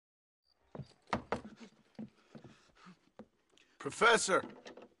Professor!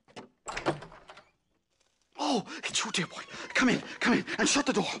 Oh, it's you, dear boy. Come in, and shut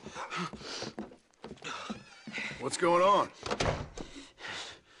the door. What's going on?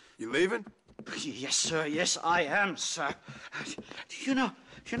 You leaving? Yes, sir. Yes, I am, sir. You know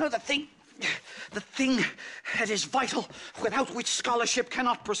the thing that is vital, without which scholarship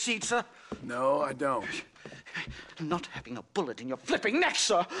cannot proceed, sir? No, I don't. Not having a bullet in your flipping neck,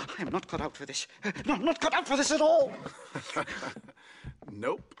 sir. I am not cut out for this. No, I'm not cut out for this at all.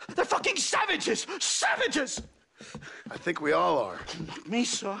 Nope. They're fucking savages! Savages! I think we all are. Not me,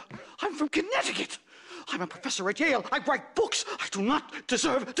 sir. I'm from Connecticut. I'm a professor at Yale. I write books. I do not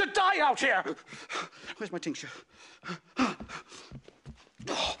deserve to die out here. Where's my tincture?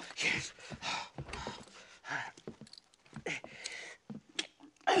 Oh, yes.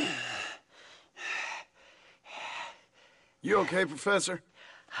 You okay, Professor?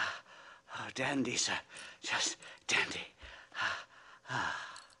 Oh, dandy, sir. Just dandy.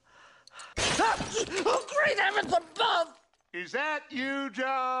 Oh, great heavens above! Is that you,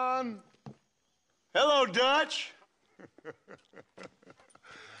 John? Hello, Dutch.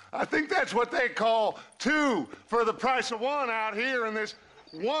 I think that's what they call two for the price of one out here in this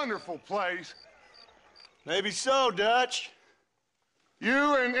wonderful place. Maybe so, Dutch.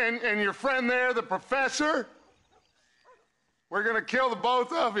 You and your friend there, the professor, we're gonna kill the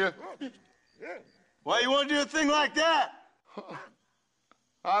both of you. Why you want to do a thing like that?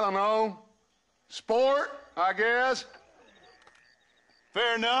 I don't know. Sport, I guess.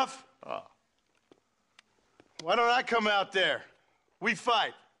 Fair enough. Why don't I come out there? We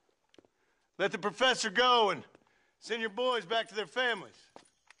fight. Let the professor go and send your boys back to their families.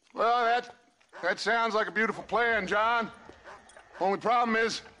 Well, that sounds like a beautiful plan, John. Only problem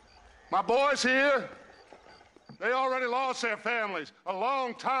is, my boys here, they already lost their families a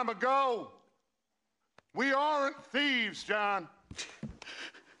long time ago. We aren't thieves, John.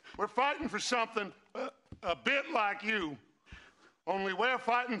 We're fighting for something a bit like you, only we're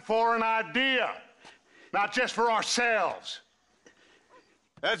fighting for an idea, not just for ourselves.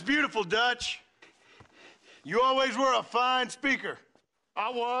 That's beautiful, Dutch. You always were a fine speaker. I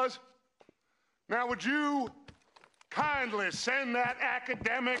was. Now, would you kindly send that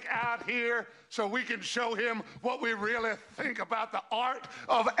academic out here so we can show him what we really think about the art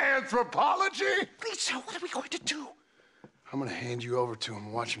of anthropology? Please, sir, what are we going to do? I'm gonna hand you over to him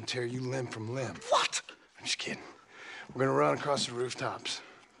and watch him tear you limb from limb. What? I'm just kidding. We're gonna run across the rooftops.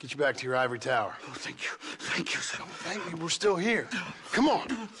 Get you back to your ivory tower. Oh, thank you. Thank you, sir. Don't thank me, we're still here. Come on.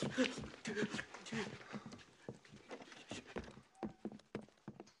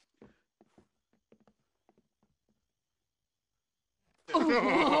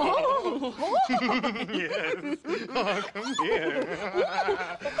 Yes. Oh, come here.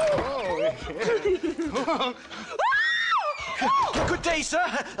 Good day, sir.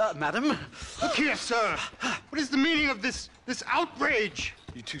 Madam. Look here, sir. What is the meaning of this outrage?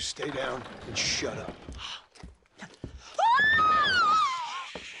 You two stay down and shut up.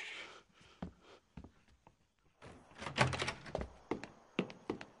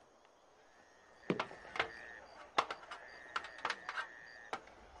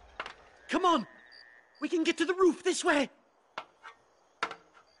 Come on. We can get to the roof this way.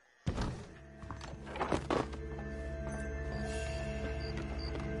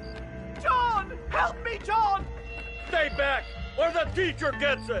 John! Help me, John! Stay back, or the teacher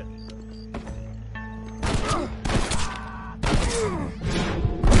gets it!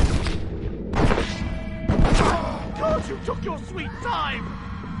 God, you took your sweet time!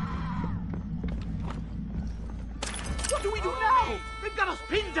 What do we do now? They've got us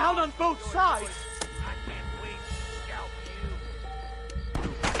pinned down on both sides! I can't wait to scalp you!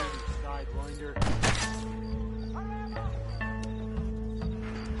 You sidewinder.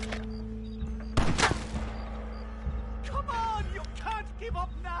 Come on, you can't give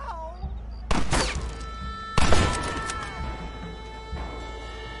up now!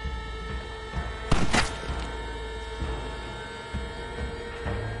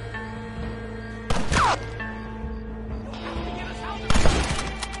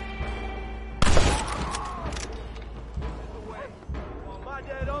 My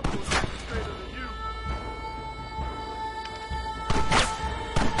dead uncle was straighter than you.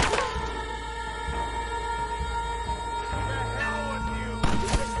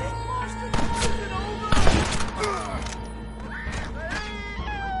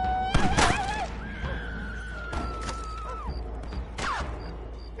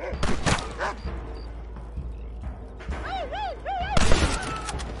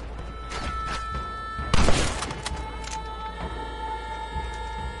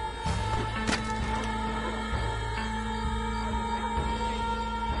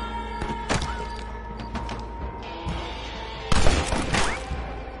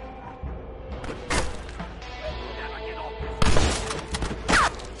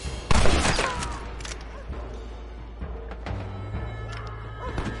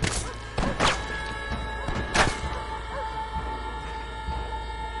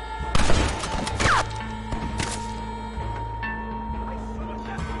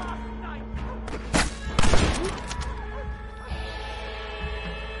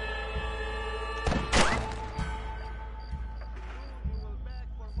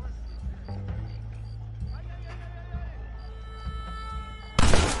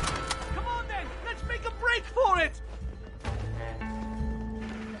 break for it!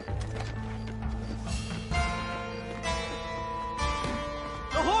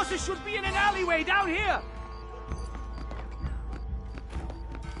 The horses should be in an alleyway down here!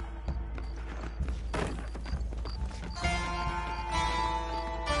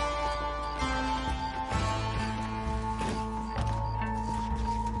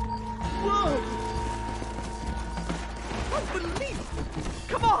 Whoa! Unbelievable!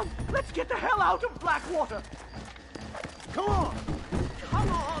 Come on! Let's get the hell out of Blackwater! Come on! Come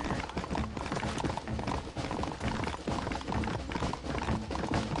on!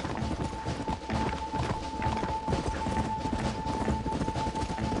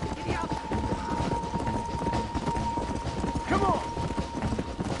 Giddy up! Come on!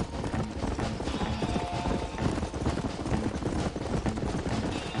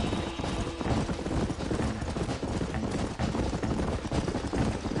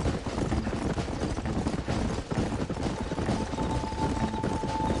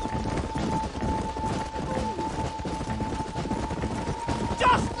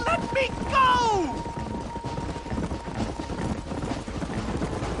 Just let me go!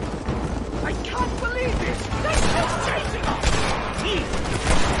 I can't believe this! They're still chasing us!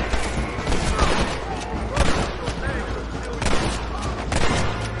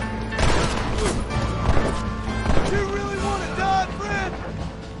 You really want to die, Fred?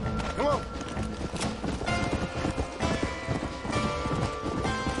 Come on.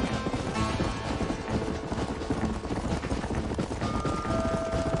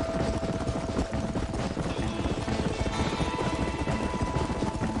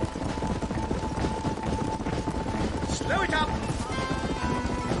 Slow it up!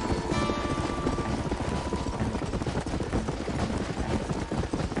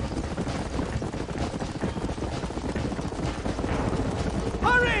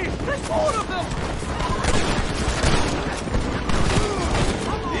 Hurry! There's more of them!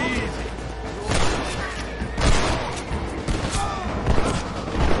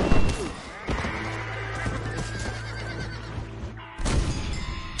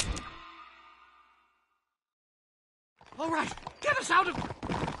 All right, get us out of...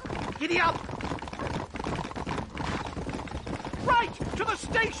 Giddy up! Right, to the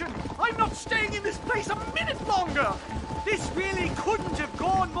station! I'm not staying in this place a minute longer! This really couldn't have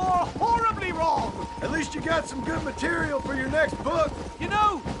gone more horribly wrong! At least you got some good material for your next book. You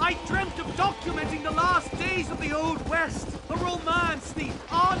know, I dreamt of documenting the last days of the Old West. The romance, the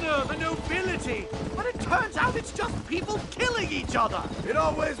honor, the nobility. But it turns out it's just people killing each other. It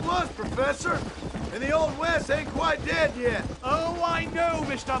always was, Professor. And the Old West ain't quite dead yet. Oh, I know,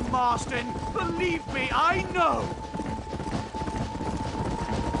 Mr. Marston. Believe me, I know.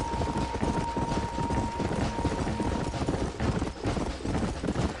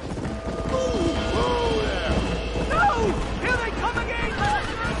 No! Here they come again!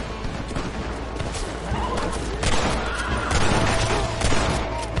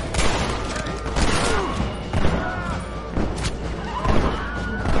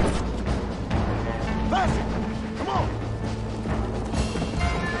 Faster! Come on!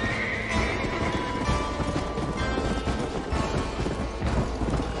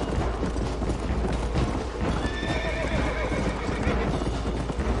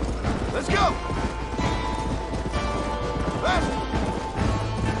 Let's go! Faster!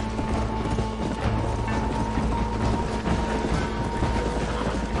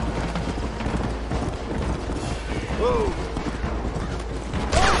 Whoa!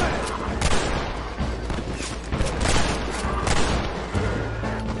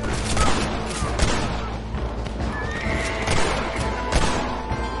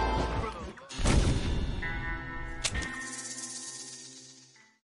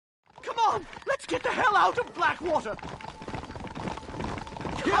 Come on! Let's get the hell out of Blackwater!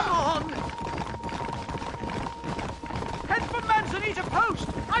 Come on! Head for Manzanita Post!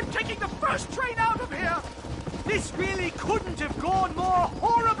 I'm taking the first train out of here! This really couldn't have gone more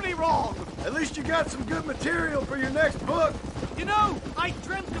horribly wrong! At least you got some good material for your next book. You know, I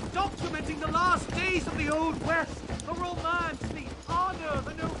dreamt of documenting the last days of the Old West. The romance, the honor,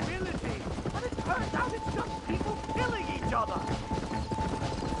 the nobility. But it turns out it's just people killing each other.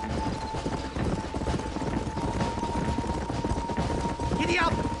 Giddy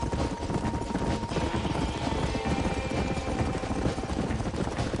up!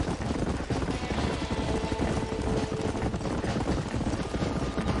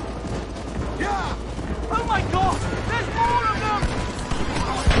 Yeah! Oh my God! There's more of them!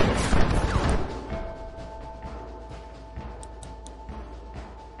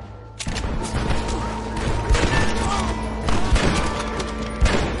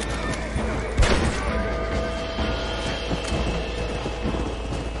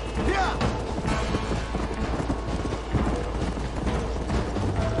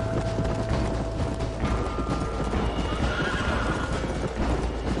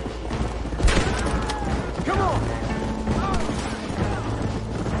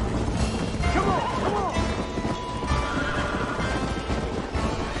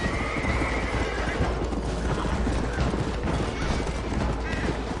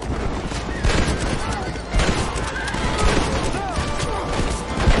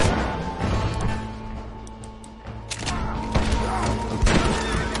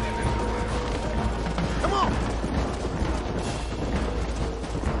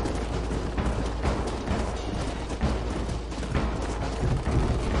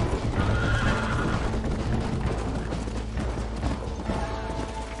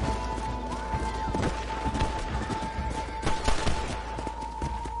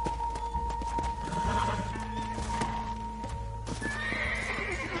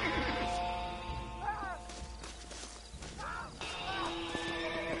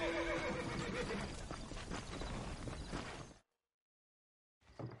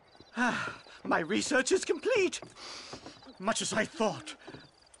 My research is complete. Much as I thought.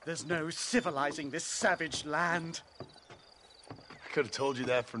 There's no civilizing this savage land. I could have told you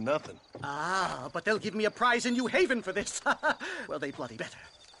that for nothing. Ah, but they'll give me a prize in New Haven for this. Well, they bloody better.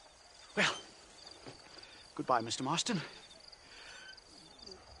 Well, goodbye, Mr. Marston.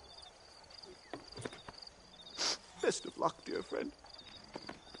 Best of luck, dear friend.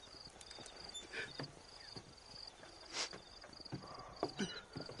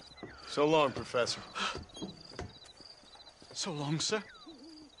 So long, Professor. So long, sir.